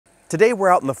Today we're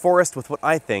out in the forest with what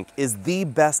I think is the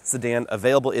best sedan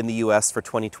available in the US for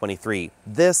 2023.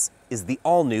 This is the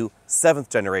all-new 7th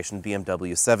generation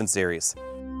BMW 7 Series.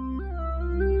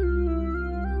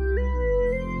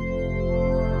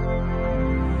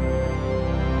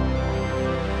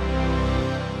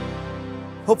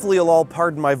 Hopefully you'll all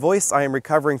pardon my voice. I am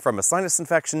recovering from a sinus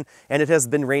infection, and it has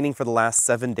been raining for the last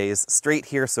 7 days straight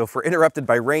here, so if we're interrupted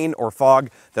by rain or fog,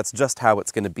 that's just how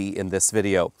it's going to be in this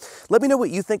video. Let me know what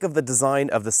you think of the design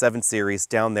of the 7 Series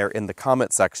down there in the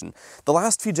comment section. The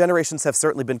last few generations have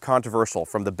certainly been controversial,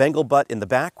 from the Bengal butt in the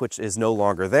back, which is no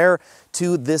longer there,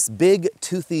 to this big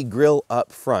toothy grille up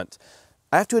front.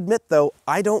 I have to admit though,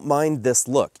 I don't mind this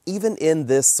look. Even in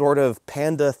this sort of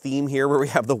panda theme here where we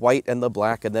have the white and the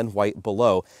black and then white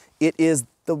below, it is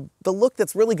the look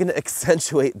that's really going to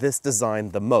accentuate this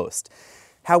design the most.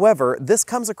 However, this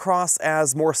comes across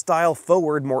as more style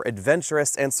forward, more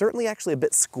adventurous, and certainly actually a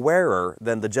bit squarer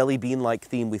than the jelly bean-like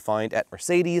theme we find at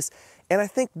Mercedes, and I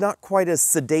think not quite as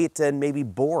sedate and maybe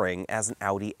boring as an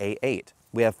Audi A8.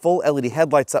 We have full LED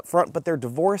headlights up front, but they're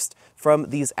divorced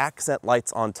from these accent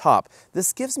lights on top.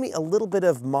 This gives me a little bit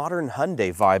of modern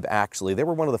Hyundai vibe, actually. They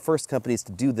were one of the first companies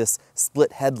to do this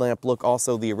split headlamp look,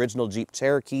 also the original Jeep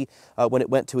Cherokee when it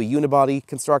went to a unibody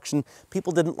construction.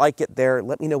 People didn't like it there.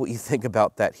 Let me know what you think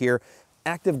about that here.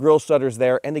 Active grille shutters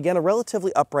there, and again, a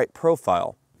relatively upright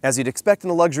profile. As you'd expect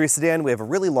in a luxury sedan, we have a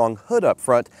really long hood up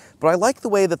front, but I like the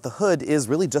way that the hood is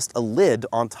really just a lid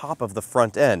on top of the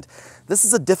front end. This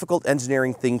is a difficult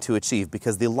engineering thing to achieve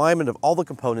because the alignment of all the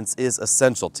components is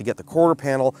essential to get the quarter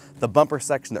panel, the bumper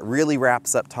section that really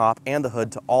wraps up top, and the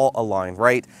hood to all align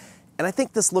right. And I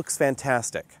think this looks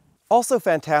fantastic. Also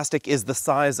fantastic is the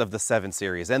size of the 7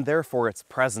 Series, and therefore its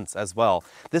presence as well.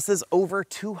 This is over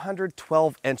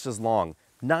 212 inches long.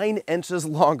 9 inches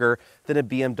longer than a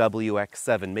BMW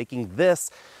X7, making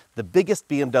this the biggest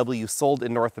BMW sold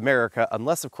in North America,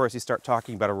 unless of course you start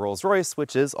talking about a Rolls-Royce,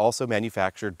 which is also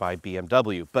manufactured by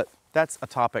BMW, but that's a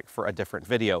topic for a different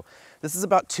video. This is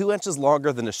about 2 inches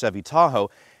longer than a Chevy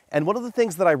Tahoe, and one of the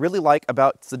things that I really like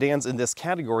about sedans in this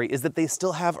category is that they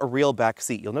still have a real back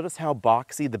seat. You'll notice how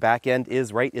boxy the back end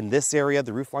is right in this area.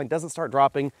 The roofline doesn't start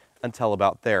dropping until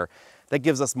about there. That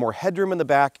gives us more headroom in the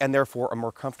back and therefore a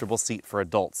more comfortable seat for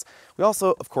adults. We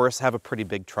also, of course, have a pretty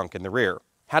big trunk in the rear.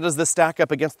 How does this stack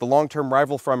up against the long-term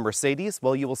rival from Mercedes?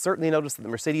 Well, you will certainly notice that the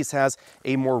Mercedes has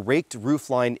a more raked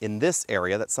roofline in this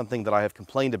area. That's something that I have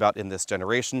complained about in this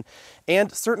generation. And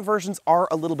certain versions are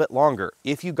a little bit longer.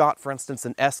 If you got, for instance,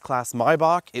 an S-Class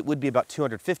Maybach, it would be about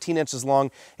 215 inches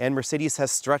long, and Mercedes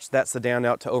has stretched that sedan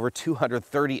out to over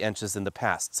 230 inches in the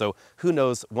past. So who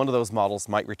knows, one of those models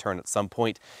might return at some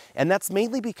point. And that's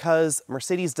mainly because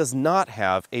Mercedes does not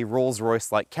have a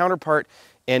Rolls-Royce-like counterpart.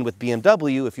 And with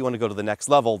BMW, if you want to go to the next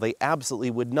level, they absolutely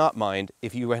would not mind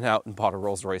if you went out and bought a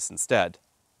Rolls-Royce instead.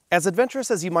 As adventurous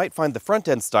as you might find the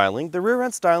front-end styling, the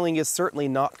rear-end styling is certainly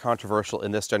not controversial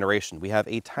in this generation. We have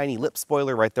a tiny lip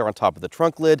spoiler right there on top of the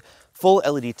trunk lid, full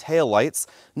LED tail lights,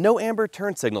 no amber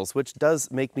turn signals, which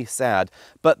does make me sad,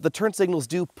 but the turn signals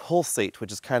do pulsate,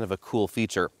 which is kind of a cool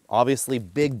feature. Obviously,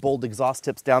 big, bold exhaust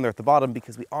tips down there at the bottom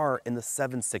because we are in the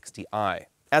 760i.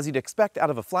 As you'd expect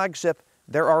out of a flagship,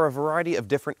 there are a variety of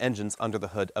different engines under the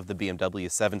hood of the BMW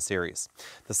 7 Series.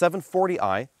 The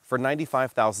 740i, for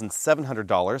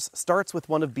 $95,700, starts with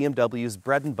one of BMW's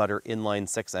bread-and-butter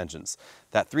inline-6 engines.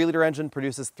 That 3-liter engine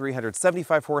produces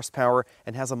 375 horsepower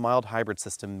and has a mild hybrid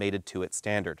system mated to its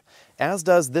standard. As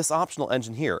does this optional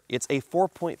engine here. It's a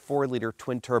 4.4-liter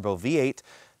twin-turbo V8,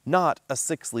 not a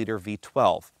 6-liter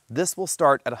V12. This will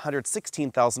start at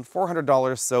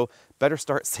 $116,400, so better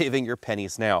start saving your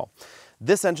pennies now.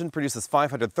 This engine produces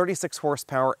 536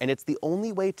 horsepower, and it's the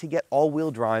only way to get all-wheel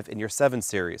drive in your 7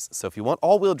 Series. So if you want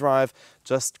all-wheel drive,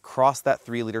 just cross that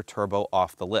 3-liter turbo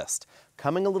off the list.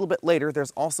 Coming a little bit later,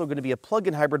 there's also going to be a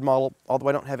plug-in hybrid model, although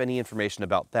I don't have any information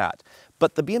about that.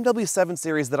 But the BMW 7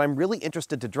 Series that I'm really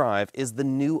interested to drive is the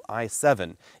new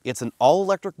i7. It's an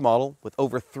all-electric model with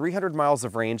over 300 miles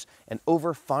of range and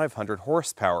over 500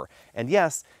 horsepower. And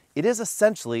yes, it is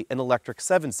essentially an electric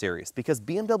 7 Series because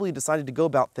BMW decided to go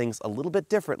about things a little bit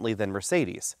differently than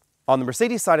Mercedes. On the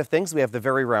Mercedes side of things, we have the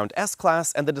very round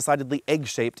S-Class and the decidedly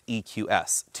egg-shaped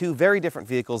EQS, two very different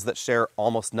vehicles that share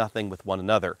almost nothing with one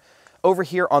another. Over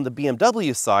here on the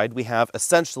BMW side, we have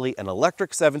essentially an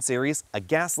electric 7 Series, a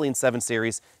gasoline 7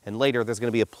 Series, and later there's going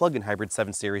to be a plug-in hybrid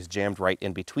 7 Series jammed right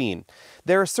in between.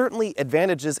 There are certainly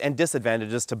advantages and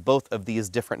disadvantages to both of these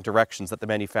different directions that the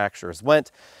manufacturers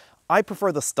went. I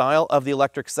prefer the style of the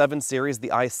electric 7 Series, the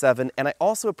i7, and I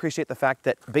also appreciate the fact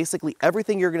that basically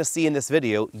everything you're going to see in this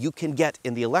video you can get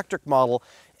in the electric model,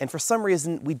 and for some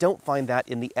reason we don't find that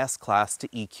in the S-Class to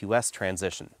EQS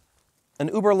transition. An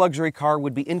uber luxury car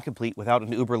would be incomplete without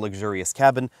an uber luxurious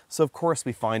cabin, so of course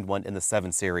we find one in the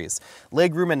 7 Series.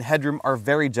 Legroom and headroom are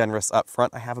very generous up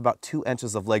front. I have about 2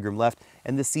 inches of legroom left,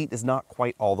 and the seat is not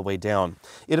quite all the way down.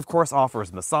 It of course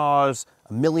offers massage,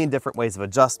 a million different ways of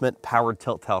adjustment, powered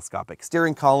tilt telescopic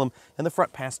steering column, and the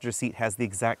front passenger seat has the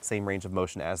exact same range of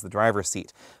motion as the driver's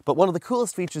seat. But one of the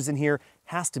coolest features in here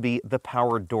has to be the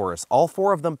powered doors. All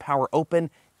 4 of them power open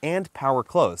and power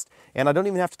closed. And I don't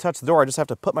even have to touch the door, I just have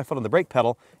to put my foot on the brake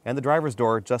pedal and the driver's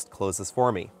door just closes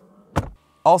for me.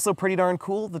 Also pretty darn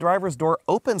cool, the driver's door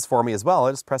opens for me as well.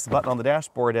 I just press the button on the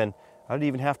dashboard and I don't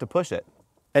even have to push it.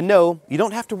 And no, you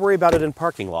don't have to worry about it in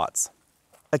parking lots.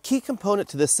 A key component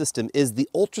to this system is the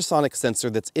ultrasonic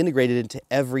sensor that's integrated into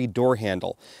every door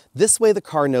handle. This way the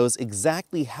car knows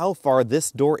exactly how far this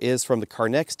door is from the car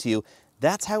next to you.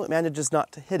 That's how it manages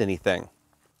not to hit anything.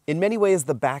 In many ways,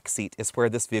 the back seat is where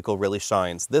this vehicle really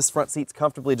shines. This front seat's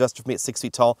comfortably adjusted for me at 6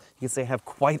 feet tall. You can say I have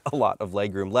quite a lot of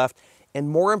legroom left, and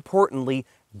more importantly,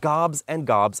 gobs and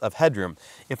gobs of headroom.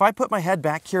 If I put my head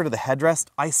back here to the headrest,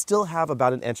 I still have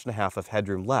about 1.5 inches of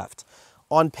headroom left.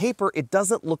 On paper, it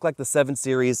doesn't look like the 7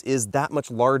 Series is that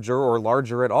much larger or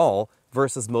larger at all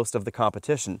versus most of the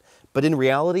competition. But in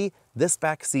reality, this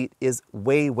back seat is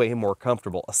way, way more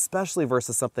comfortable, especially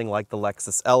versus something like the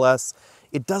Lexus LS.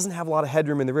 It doesn't have a lot of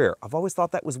headroom in the rear. I've always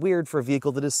thought that was weird for a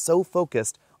vehicle that is so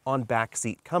focused on back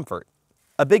seat comfort.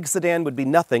 A big sedan would be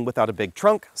nothing without a big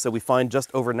trunk, so we find just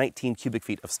over 19 cubic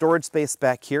feet of storage space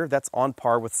back here. That's on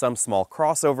par with some small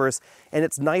crossovers, and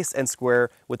it's nice and square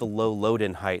with a low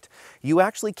load-in height. You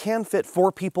actually can fit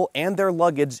 4 people and their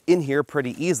luggage in here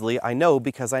pretty easily. I know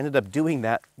because I ended up doing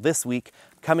that this week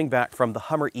coming back from the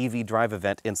Hummer EV Drive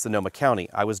event in Sonoma County.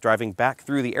 I was driving back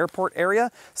through the airport area,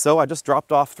 so I just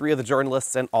dropped off 3 of the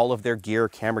journalists and all of their gear,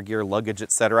 camera gear, luggage,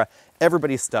 etc.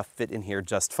 Everybody's stuff fit in here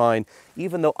just fine,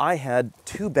 even though I had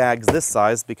 2 bags this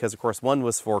size because, of course, one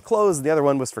was for clothes and the other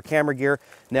one was for camera gear.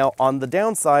 Now, on the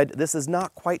downside, this is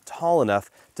not quite tall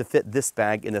enough to fit this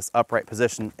bag in this upright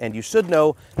position, and you should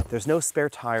know there's no spare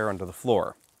tire under the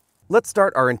floor. Let's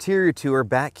start our interior tour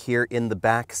back here in the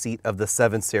back seat of the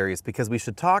 7 Series because we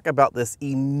should talk about this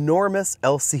enormous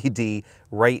LCD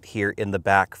right here in the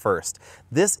back first.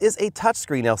 This is a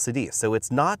touchscreen LCD, so it's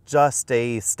not just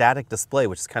a static display,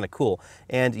 which is kind of cool.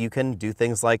 And you can do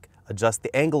things like adjust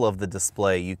the angle of the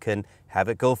display. You can have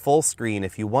it go full screen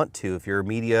if you want to, if your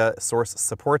media source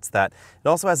supports that. It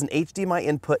also has an HDMI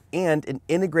input and an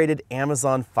integrated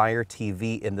Amazon Fire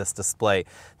TV in this display.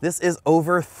 This is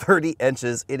over 30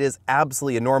 inches. It is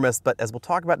absolutely enormous, but as we'll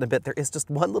talk about in a bit, there is just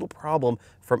one little problem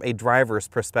from a driver's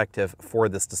perspective for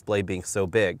this display being so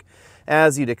big.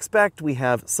 As you'd expect, we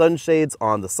have sunshades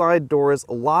on the side doors,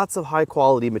 lots of high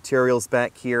quality materials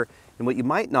back here, and what you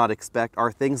might not expect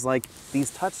are things like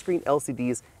these touchscreen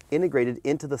LCDs integrated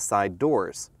into the side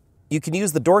doors. You can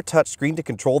use the door touchscreen to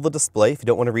control the display. If you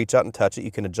don't want to reach out and touch it,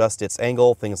 you can adjust its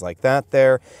angle, things like that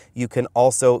there. You can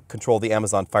also control the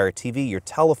Amazon Fire TV, your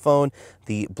telephone,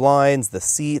 the blinds, the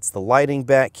seats, the lighting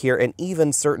back here, and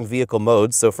even certain vehicle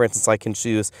modes. So for instance, I can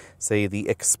choose, say, the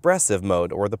expressive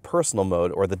mode, or the personal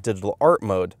mode, or the digital art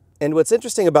mode. And what's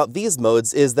interesting about these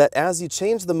modes is that as you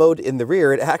change the mode in the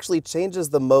rear, it actually changes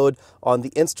the mode on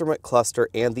the instrument cluster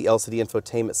and the LCD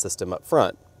infotainment system up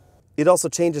front. It also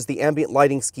changes the ambient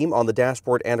lighting scheme on the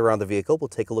dashboard and around the vehicle. We'll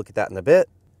take a look at that in a bit.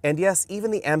 And yes, even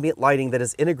the ambient lighting that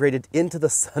is integrated into the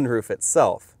sunroof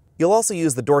itself. You'll also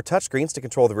use the door touchscreens to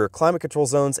control the rear climate control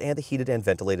zones and the heated and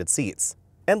ventilated seats.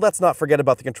 And let's not forget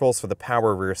about the controls for the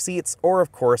power rear seats, or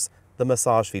of course, the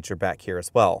massage feature back here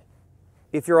as well.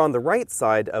 If you're on the right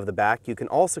side of the back, you can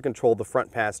also control the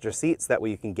front passenger seats. That way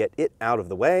you can get it out of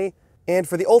the way. And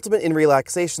for the ultimate in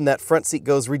relaxation, that front seat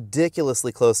goes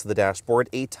ridiculously close to the dashboard.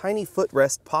 A tiny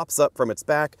footrest pops up from its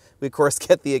back. We, of course,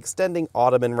 get the extending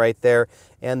ottoman right there,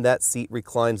 and that seat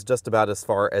reclines just about as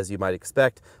far as you might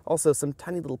expect. Also, some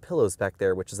tiny little pillows back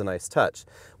there, which is a nice touch.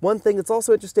 One thing that's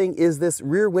also interesting is this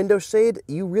rear window shade.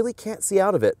 You really can't see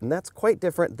out of it, and that's quite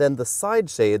different than the side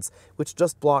shades, which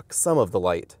just block some of the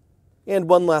light. And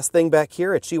one last thing back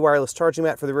here, a Qi wireless charging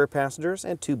mat for the rear passengers,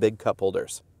 and 2 big cup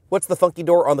holders. What's the funky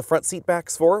door on the front seat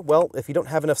backs for? Well, if you don't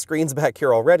have enough screens back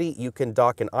here already, you can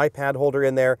dock an iPad holder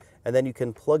in there, and then you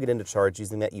can plug it into charge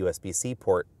using that USB-C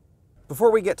port.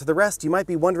 Before we get to the rest, you might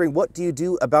be wondering, what do you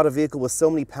do about a vehicle with so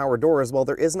many power doors? Well,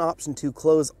 there is an option to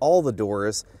close all the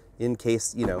doors in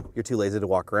case, you're too lazy to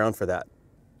walk around for that.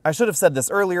 I should have said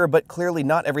this earlier, but clearly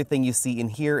not everything you see in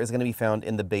here is going to be found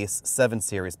in the base 7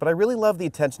 series. But I really love the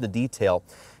attention to detail.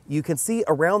 You can see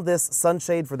around this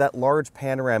sunshade for that large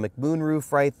panoramic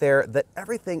moonroof right there that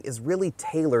everything is really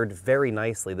tailored very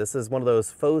nicely. This is one of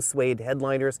those faux suede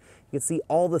headliners. You can see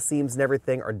all the seams and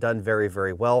everything are done very,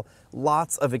 very well.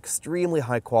 Lots of extremely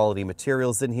high quality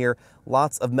materials in here.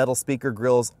 Lots of metal speaker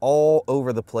grills all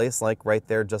over the place, like right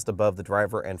there just above the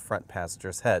driver and front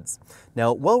passengers' heads.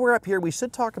 Now, while we're up here, we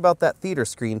should talk about that theater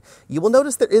screen. You will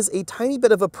notice there is a tiny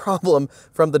bit of a problem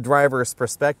from the driver's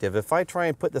perspective. If I try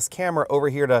and put this camera over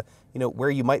here to, where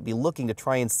you might be looking to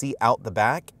try and see out the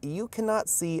back, you cannot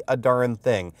see a darn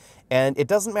thing. And it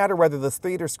doesn't matter whether the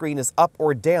theater screen is up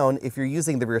or down if you're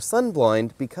using the rear sun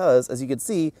blind, because as you can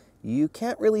see, you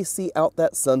can't really see out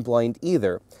that sun blind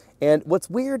either. And what's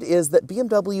weird is that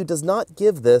BMW does not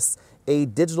give this a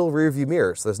digital rear view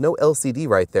mirror, so there's no LCD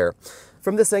right there.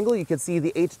 From this angle, you can see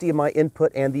the HDMI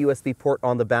input and the USB port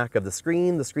on the back of the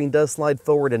screen. The screen does slide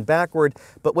forward and backward,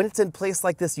 but when it's in place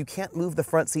like this, you can't move the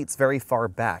front seats very far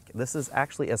back. This is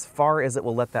actually as far as it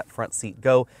will let that front seat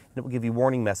go, and it will give you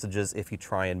warning messages if you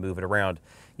try and move it around.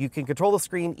 You can control the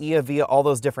screen either via all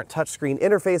those different touchscreen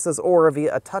interfaces or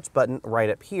via a touch button right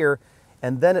up here,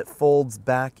 and then it folds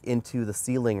back into the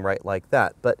ceiling right like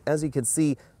that. But as you can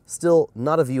see, still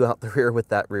not a view out the rear with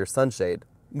that rear sunshade.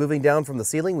 Moving down from the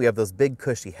ceiling, we have those big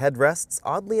cushy headrests.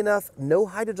 Oddly enough, no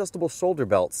height adjustable shoulder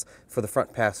belts for the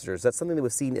front passengers. That's something that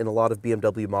we've seen in a lot of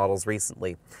BMW models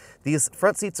recently. These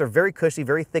front seats are very cushy,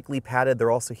 very thickly padded.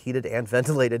 They're also heated and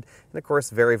ventilated, and of course,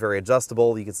 very, very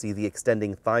adjustable. You can see the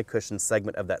extending thigh cushion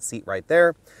segment of that seat right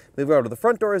there. Moving over to the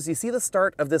front doors, you see the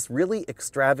start of this really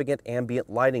extravagant ambient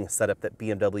lighting setup that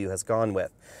BMW has gone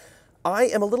with. I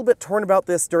am a little bit torn about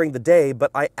this during the day,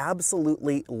 but I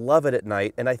absolutely love it at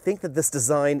night, and I think that this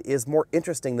design is more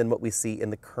interesting than what we see in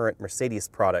the current Mercedes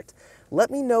product. Let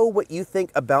me know what you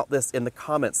think about this in the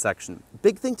comments section.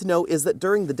 Big thing to know is that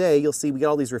during the day, you'll see we get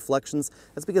all these reflections.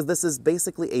 That's because this is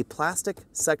basically a plastic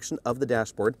section of the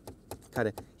dashboard. Kind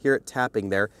of hear it tapping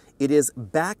there. It is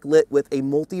backlit with a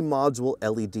multi-module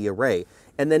LED array.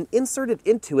 And then inserted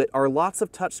into it are lots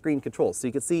of touchscreen controls. So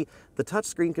you can see the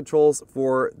touchscreen controls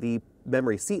for the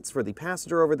memory seats for the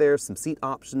passenger over there, some seat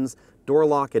options, door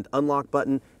lock and unlock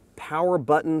button, power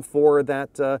button for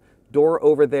that door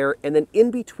over there, and then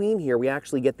in between here we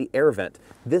actually get the air vent.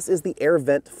 This is the air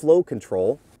vent flow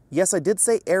control. Yes, I did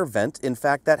say air vent. In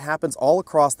fact, that happens all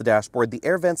across the dashboard. The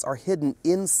air vents are hidden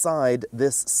inside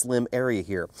this slim area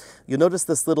here. You'll notice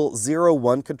this little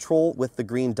 0-1 control with the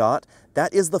green dot.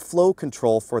 That is the flow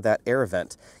control for that air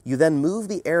vent. You then move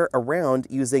the air around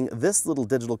using this little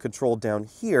digital control down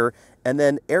here, and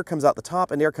then air comes out the top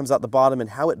and air comes out the bottom, and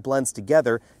how it blends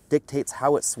together dictates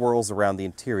how it swirls around the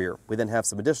interior. We then have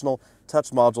some additional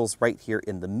touch modules right here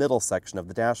in the middle section of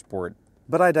the dashboard.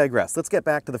 But I digress. Let's get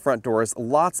back to the front doors.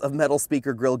 Lots of metal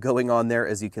speaker grille going on there,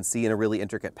 as you can see, in a really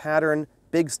intricate pattern.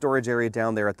 Big storage area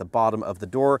down there at the bottom of the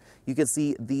door. You can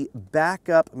see the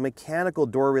backup mechanical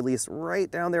door release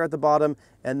right down there at the bottom,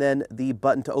 and then the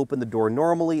button to open the door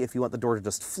normally. If you want the door to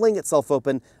just fling itself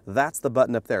open, that's the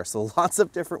button up there. So lots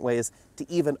of different ways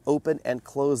to even open and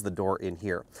close the door in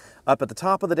here. Up at the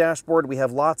top of the dashboard, we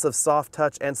have lots of soft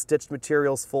touch and stitched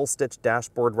materials, full stitch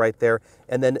dashboard right there,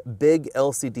 and then big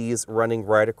LCDs running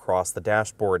right across the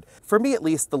dashboard. For me at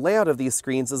least, the layout of these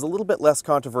screens is a little bit less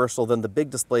controversial than the big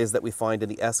displays that we find in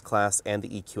the S-Class and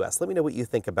the EQS. Let me know what you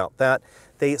think about that.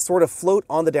 They sort of float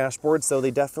on the dashboard, so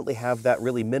they definitely have that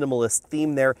really minimalist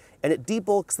theme there, and it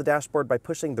debulks the dashboard by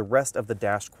pushing the rest of the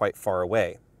dash quite far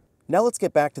away. Now let's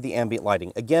get back to the ambient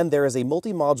lighting. Again, there is a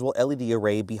multi-module LED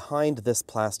array behind this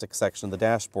plastic section of the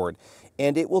dashboard,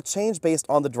 and it will change based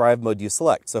on the drive mode you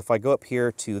select. So if I go up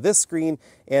here to this screen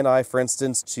and I, for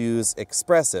instance, choose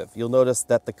Expressive, you'll notice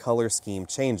that the color scheme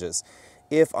changes.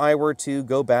 If I were to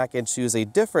go back and choose a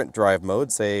different drive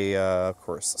mode, say, of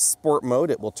course, Sport mode,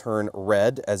 it will turn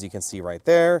red, as you can see right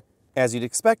there. As you'd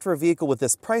expect for a vehicle with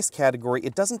this price category,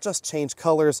 it doesn't just change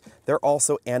colors, there are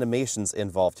also animations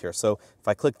involved here. So if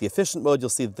I click the efficient mode, you'll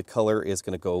see that the color is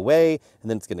going to go away, and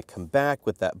then it's going to come back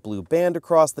with that blue band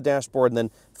across the dashboard, and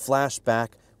then flash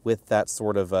back with that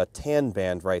sort of tan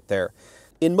band right there.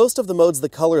 In most of the modes, the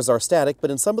colors are static,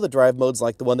 but in some of the drive modes,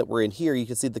 like the one that we're in here, you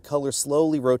can see the color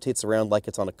slowly rotates around like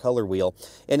it's on a color wheel.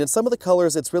 And in some of the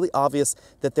colors, it's really obvious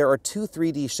that there are two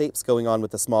 3D shapes going on with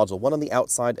this module, one on the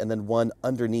outside and then one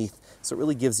underneath, so it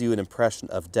really gives you an impression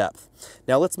of depth.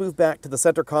 Now let's move back to the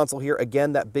center console here.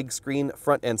 Again, that big screen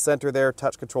front and center there,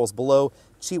 touch controls below,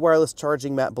 Qi wireless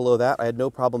charging mat below that. I had no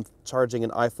problem charging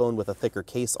an iPhone with a thicker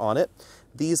case on it.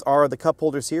 These are the cup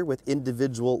holders here with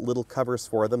individual little covers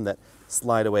for them that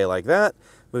slide away like that.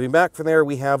 Moving back from there,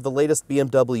 we have the latest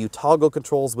BMW toggle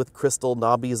controls with crystal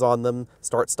knobbies on them.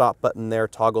 Start-stop button there,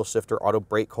 toggle shifter, auto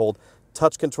brake hold,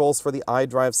 touch controls for the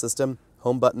iDrive system,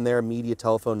 home button there, media,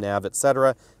 telephone, nav,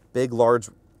 etc. Big, large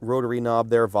rotary knob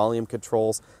there, volume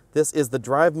controls. This is the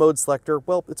drive mode selector.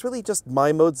 Well, it's really just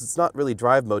my modes. It's not really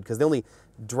drive mode because the only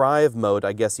drive mode,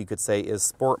 I guess you could say, is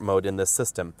sport mode in this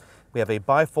system. We have a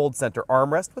bifold center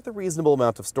armrest with a reasonable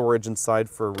amount of storage inside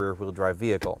for a rear-wheel drive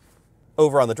vehicle.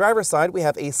 Over on the driver's side, we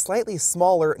have a slightly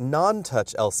smaller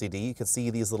non-touch LCD. You can see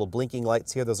these little blinking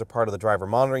lights here. Those are part of the driver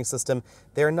monitoring system.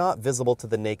 They're not visible to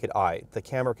the naked eye. The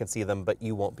camera can see them, but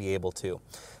you won't be able to.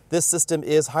 This system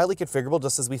is highly configurable,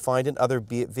 just as we find in other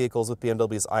vehicles with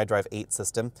BMW's iDrive 8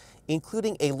 system,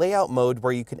 including a layout mode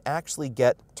where you can actually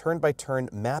get turn-by-turn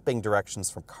mapping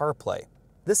directions from CarPlay.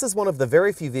 This is one of the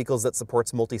very few vehicles that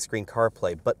supports multi-screen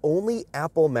CarPlay, but only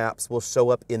Apple Maps will show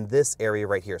up in this area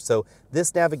right here. So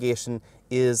this navigation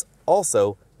is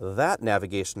also that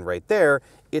navigation right there.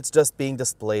 It's just being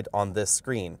displayed on this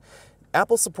screen.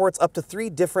 Apple supports up to 3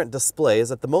 different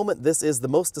displays. At the moment, this is the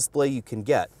most display you can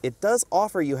get. It does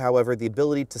offer you, however, the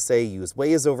ability to, say, use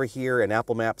Waze over here and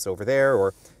Apple Maps over there,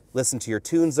 or listen to your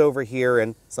tunes over here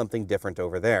and something different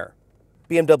over there.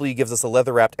 BMW gives us a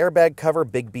leather-wrapped airbag cover,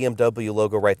 big BMW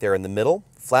logo right there in the middle,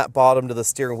 flat bottom to the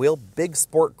steering wheel, big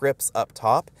sport grips up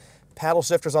top, paddle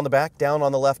shifters on the back, down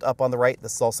on the left, up on the right.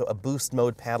 This is also a boost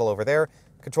mode paddle over there.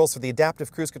 Controls for the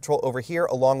adaptive cruise control over here,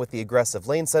 along with the aggressive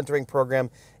lane centering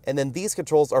program. And then these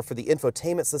controls are for the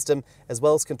infotainment system, as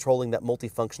well as controlling that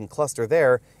multifunction cluster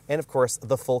there, and of course,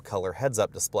 the full color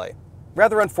heads-up display.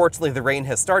 Rather unfortunately, the rain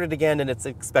has started again and it's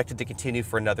expected to continue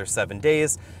for another 7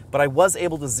 days, but I was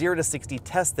able to 0 to 60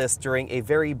 test this during a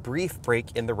very brief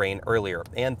break in the rain earlier.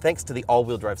 And thanks to the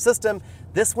all-wheel drive system,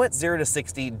 this went 0 to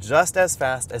 60 just as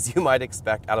fast as you might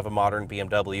expect out of a modern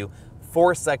BMW.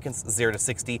 4 seconds 0 to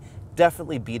 60,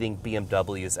 definitely beating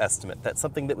BMW's estimate. That's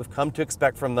something that we've come to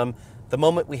expect from them. The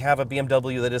moment we have a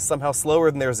BMW that is somehow slower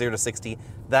than their 0 to 60,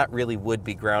 that really would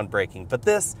be groundbreaking. But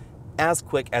this, as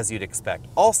quick as you'd expect.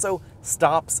 Also,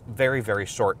 stops very, very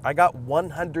short. I got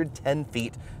 110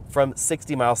 feet from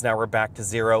 60 miles an hour back to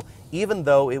 0, even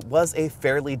though it was a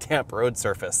fairly damp road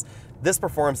surface. This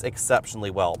performs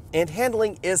exceptionally well, and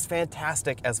handling is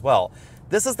fantastic as well.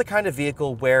 This is the kind of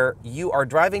vehicle where you are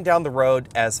driving down the road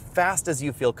as fast as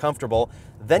you feel comfortable,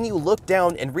 then you look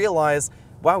down and realize,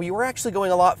 wow, you were actually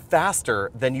going a lot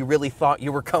faster than you really thought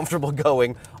you were comfortable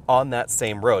going on that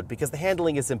same road, because the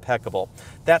handling is impeccable.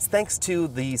 That's thanks to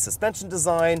the suspension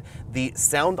design, the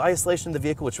sound isolation of the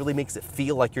vehicle, which really makes it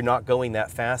feel like you're not going that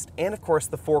fast, and of course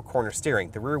the 4-corner steering.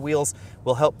 The rear wheels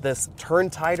will help this turn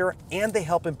tighter, and they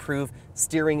help improve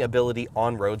steering ability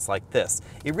on roads like this.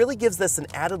 It really gives this an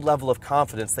added level of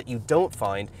confidence that you don't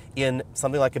find in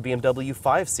something like a BMW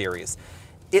 5 Series.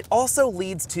 It also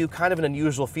leads to kind of an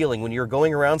unusual feeling when you're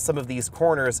going around some of these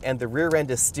corners and the rear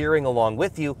end is steering along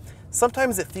with you.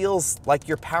 Sometimes it feels like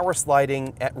you're power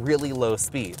sliding at really low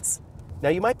speeds. Now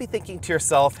you might be thinking to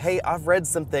yourself, hey, I've read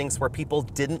some things where people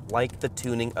didn't like the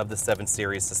tuning of the 7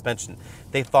 Series suspension.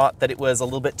 They thought that it was a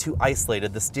little bit too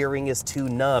isolated, the steering is too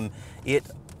numb, it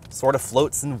sort of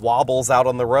floats and wobbles out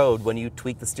on the road when you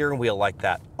tweak the steering wheel like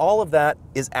that. All of that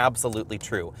is absolutely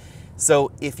true.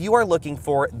 So if you are looking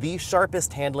for the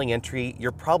sharpest handling entry,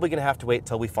 you're probably going to have to wait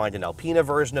till we find an Alpina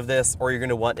version of this, or you're going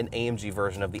to want an AMG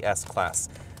version of the S-Class.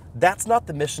 That's not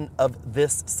the mission of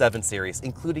this 7 Series,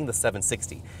 including the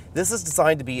 760. This is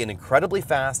designed to be an incredibly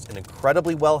fast and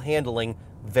incredibly well-handling,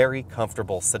 very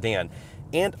comfortable sedan.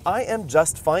 And I am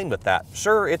just fine with that.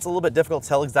 Sure, it's a little bit difficult to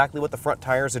tell exactly what the front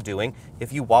tires are doing.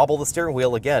 If you wobble the steering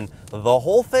wheel again, the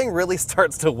whole thing really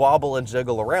starts to wobble and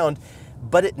jiggle around,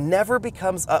 but it never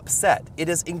becomes upset. It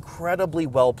is incredibly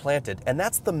well planted, and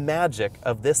that's the magic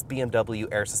of this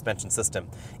BMW air suspension system.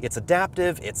 It's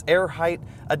adaptive, it's air height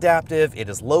adaptive, it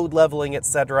is load leveling,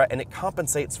 etc., and it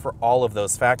compensates for all of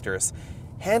those factors.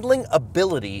 Handling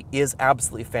ability is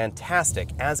absolutely fantastic,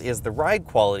 as is the ride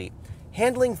quality.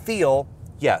 Handling feel,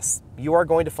 yes, you are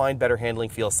going to find better handling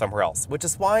feel somewhere else, which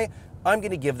is why I'm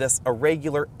going to give this a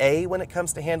regular A when it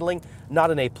comes to handling,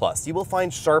 not an A+. You will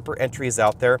find sharper entries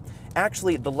out there.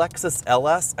 Actually, the Lexus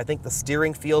LS, I think the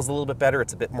steering feels a little bit better.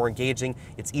 It's a bit more engaging.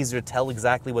 It's easier to tell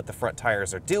exactly what the front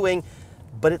tires are doing,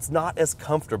 but it's not as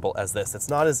comfortable as this. It's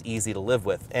not as easy to live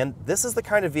with. And this is the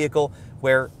kind of vehicle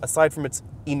where, aside from its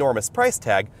enormous price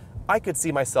tag, I could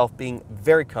see myself being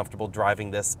very comfortable driving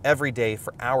this every day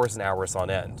for hours and hours on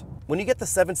end. When you get the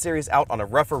 7 Series out on a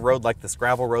rougher road like this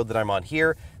gravel road that I'm on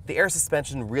here, the air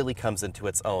suspension really comes into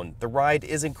its own. The ride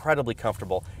is incredibly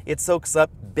comfortable. It soaks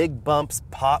up big bumps,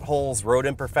 potholes, road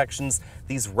imperfections,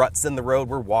 these ruts in the road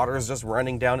where water is just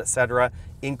running down, etc.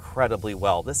 incredibly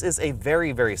well. This is a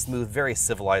very, very smooth, very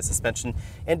civilized suspension,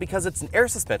 and because it's an air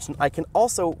suspension, I can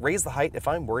also raise the height if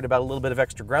I'm worried about a little bit of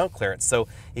extra ground clearance. So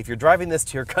if you're driving this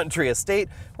to your country estate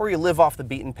or you live off the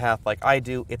beaten path like I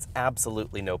do, it's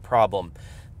absolutely no problem.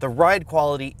 The ride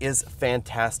quality is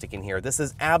fantastic in here. This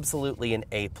is absolutely an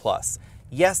A+.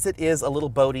 Yes, it is a little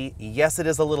boaty. Yes, it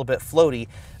is a little bit floaty,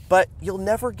 but you'll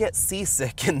never get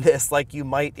seasick in this like you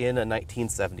might in a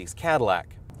 1970s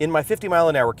Cadillac. In my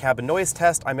 50-mile-an-hour cabin noise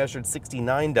test, I measured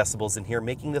 69 decibels in here,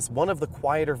 making this one of the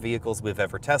quieter vehicles we've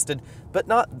ever tested, but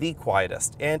not the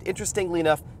quietest. And interestingly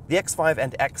enough, the X5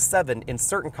 and X7 in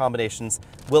certain combinations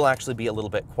will actually be a little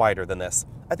bit quieter than this.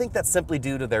 I think that's simply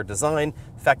due to their design,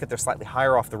 the fact that they're slightly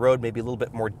higher off the road, maybe a little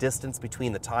bit more distance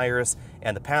between the tires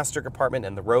and the passenger compartment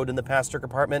and the road in the passenger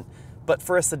compartment. But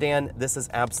for a sedan, this is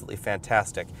absolutely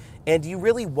fantastic. And you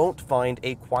really won't find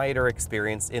a quieter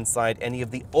experience inside any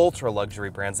of the ultra luxury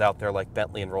brands out there like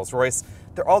Bentley and Rolls-Royce.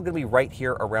 They're all going to be right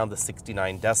here around the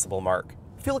 69 decibel mark.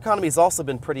 Fuel economy has also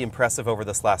been pretty impressive over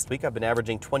this last week. I've been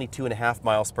averaging 22.5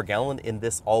 miles per gallon in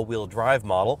this all-wheel drive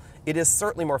model. It is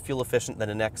certainly more fuel efficient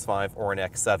than an X5 or an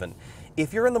X7.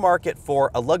 If you're in the market for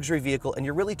a luxury vehicle and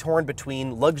you're really torn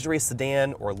between luxury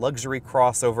sedan or luxury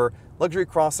crossover, luxury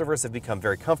crossovers have become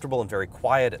very comfortable and very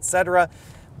quiet, etc.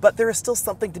 But there is still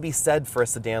something to be said for a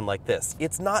sedan like this.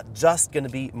 It's not just going to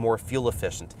be more fuel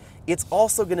efficient. It's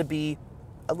also going to be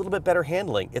a little bit better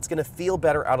handling. It's going to feel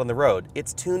better out on the road.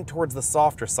 It's tuned towards the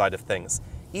softer side of things.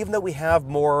 Even though we have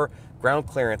more ground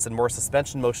clearance and more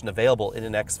suspension motion available in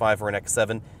an X5 or an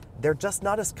X7, they're just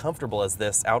not as comfortable as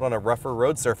this out on a rougher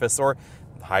road surface or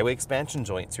highway expansion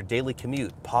joints, your daily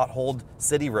commute, potholed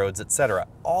city roads, etc.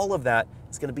 All of that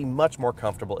is going to be much more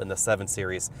comfortable in the 7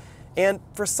 Series. And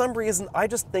for some reason, I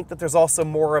just think that there's also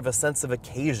more of a sense of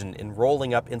occasion in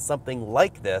rolling up in something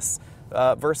like this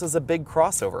versus a big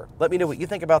crossover. Let me know what you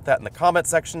think about that in the comment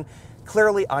section.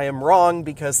 Clearly, I am wrong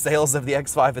because sales of the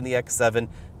X5 and the X7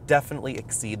 definitely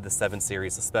exceed the 7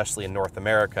 Series, especially in North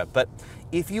America. But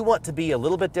if you want to be a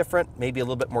little bit different, maybe a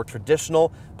little bit more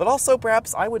traditional, but also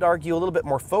perhaps I would argue a little bit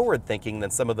more forward-thinking than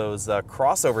some of those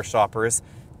crossover shoppers,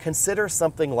 consider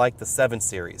something like the 7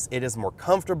 Series. It is more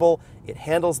comfortable, it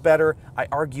handles better, I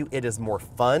argue it is more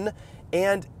fun,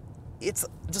 and it's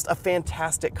just a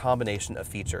fantastic combination of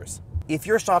features. If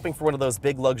you're shopping for one of those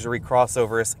big luxury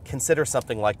crossovers, consider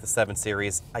something like the 7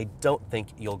 Series. I don't think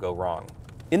you'll go wrong.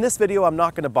 In this video, I'm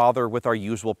not going to bother with our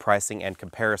usual pricing and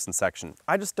comparison section.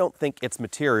 I just don't think it's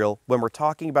material when we're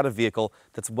talking about a vehicle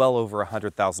that's well over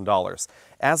 $100,000.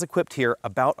 As equipped here,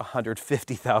 about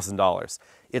 $150,000.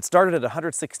 It started at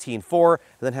 $116,400 and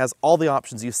then has all the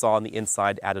options you saw on the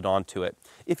inside added on to it.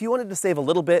 If you wanted to save a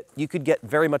little bit, you could get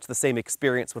very much the same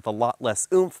experience with a lot less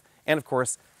oomph, and of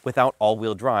course, without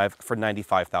all-wheel drive for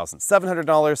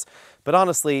 $95,700. But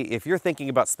honestly, if you're thinking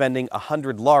about spending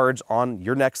 $100 large on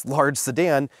your next large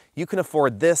sedan, you can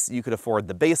afford this, you could afford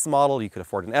the base model, you could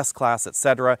afford an S-Class,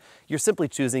 etc. You're simply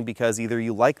choosing because either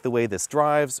you like the way this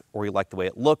drives, or you like the way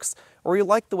it looks, or you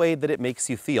like the way that it makes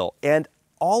you feel. And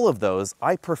all of those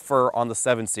I prefer on the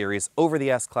 7 Series over the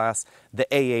S-Class, the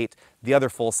A8, the other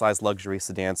full-size luxury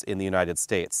sedans in the United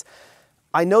States.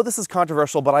 I know this is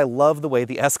controversial, but I love the way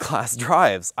the S-Class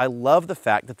drives. I love the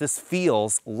fact that this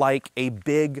feels like a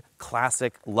big,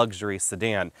 classic luxury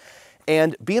sedan.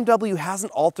 And BMW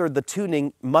hasn't altered the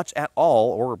tuning much at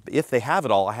all, or if they have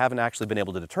at all, I haven't actually been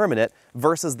able to determine it,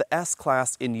 versus the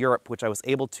S-Class in Europe, which I was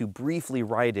able to briefly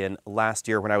ride in last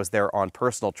year when I was there on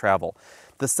personal travel.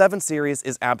 The 7 Series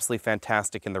is absolutely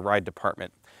fantastic in the ride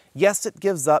department. Yes, it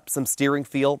gives up some steering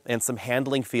feel and some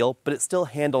handling feel, but it still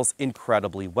handles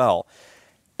incredibly well.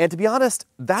 And to be honest,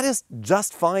 that is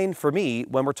just fine for me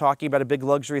when we're talking about a big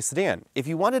luxury sedan. If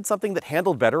you wanted something that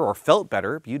handled better or felt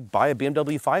better, you'd buy a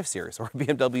BMW 5 Series or a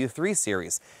BMW 3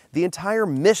 Series. The entire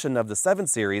mission of the 7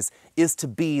 Series is to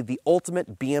be the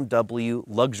ultimate BMW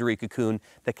luxury cocoon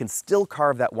that can still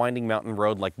carve that winding mountain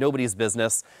road like nobody's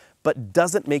business, but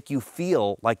doesn't make you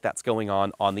feel like that's going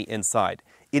on the inside.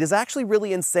 It is actually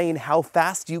really insane how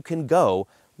fast you can go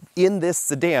in this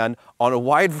sedan on a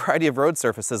wide variety of road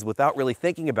surfaces without really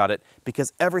thinking about it,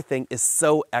 because everything is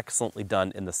so excellently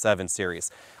done in the 7 Series.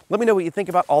 Let me know what you think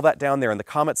about all that down there in the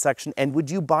comment section, and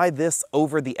would you buy this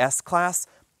over the S-Class?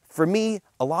 For me,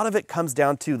 a lot of it comes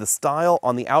down to the style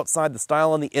on the outside, the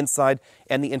style on the inside,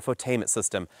 and the infotainment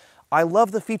system. I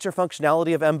love the feature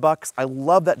functionality of M-Bucks. I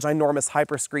love that ginormous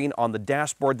hyperscreen on the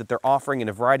dashboard that they're offering in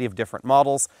a variety of different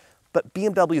models. but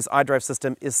BMW's iDrive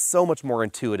system is so much more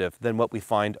intuitive than what we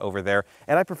find over there,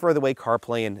 and I prefer the way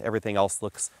CarPlay and everything else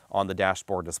looks on the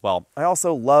dashboard as well. I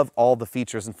also love all the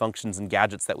features and functions and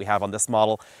gadgets that we have on this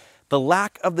model. The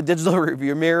lack of the digital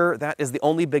rearview mirror, that is the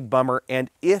only big bummer, and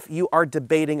if you are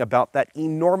debating about that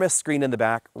enormous screen in the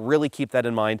back, really keep that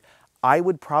in mind. I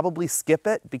would probably skip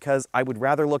it because I would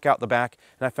rather look out the back,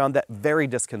 and I found that very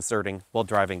disconcerting while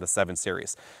driving the 7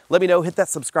 Series. Let me know, hit that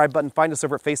subscribe button, find us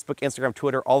over at Facebook, Instagram,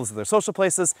 Twitter, all those other social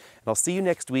places, and I'll see you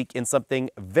next week in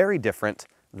something very different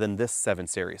than this 7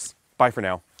 Series. Bye for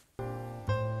now.